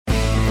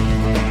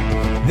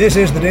This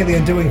is the Daily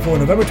Undoing for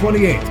November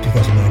 28th,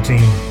 2019.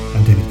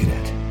 I'm David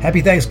Cadet.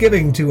 Happy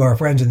Thanksgiving to our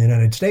friends in the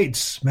United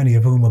States, many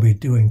of whom will be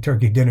doing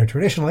turkey dinner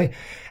traditionally,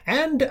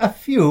 and a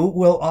few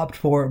will opt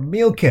for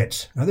meal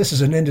kits. Now, this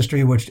is an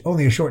industry which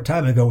only a short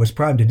time ago was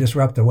primed to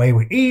disrupt the way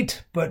we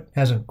eat, but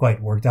hasn't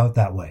quite worked out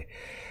that way.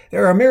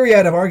 There are a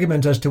myriad of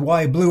arguments as to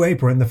why Blue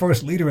Apron, the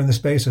first leader in the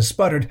space, has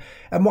sputtered,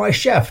 and why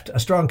Chef, a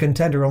strong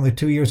contender only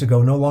 2 years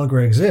ago, no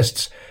longer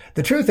exists.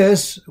 The truth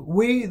is,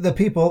 we, the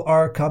people,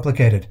 are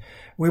complicated.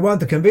 We want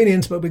the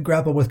convenience, but we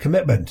grapple with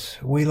commitment.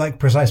 We like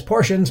precise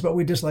portions, but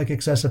we dislike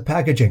excessive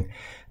packaging.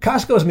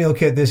 Costco's meal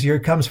kit this year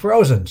comes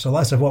frozen, so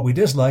less of what we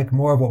dislike,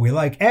 more of what we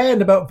like,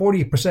 and about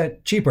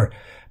 40% cheaper.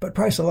 But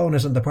price alone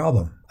isn't the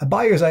problem. A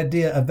buyer's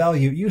idea of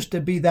value used to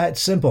be that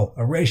simple,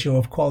 a ratio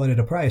of quality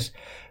to price.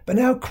 But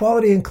now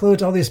quality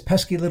includes all these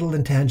pesky little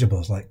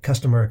intangibles like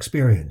customer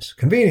experience,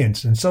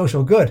 convenience, and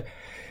social good.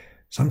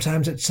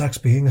 Sometimes it sucks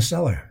being a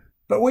seller.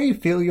 But we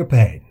feel your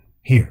pain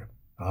here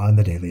on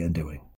The Daily Undoing.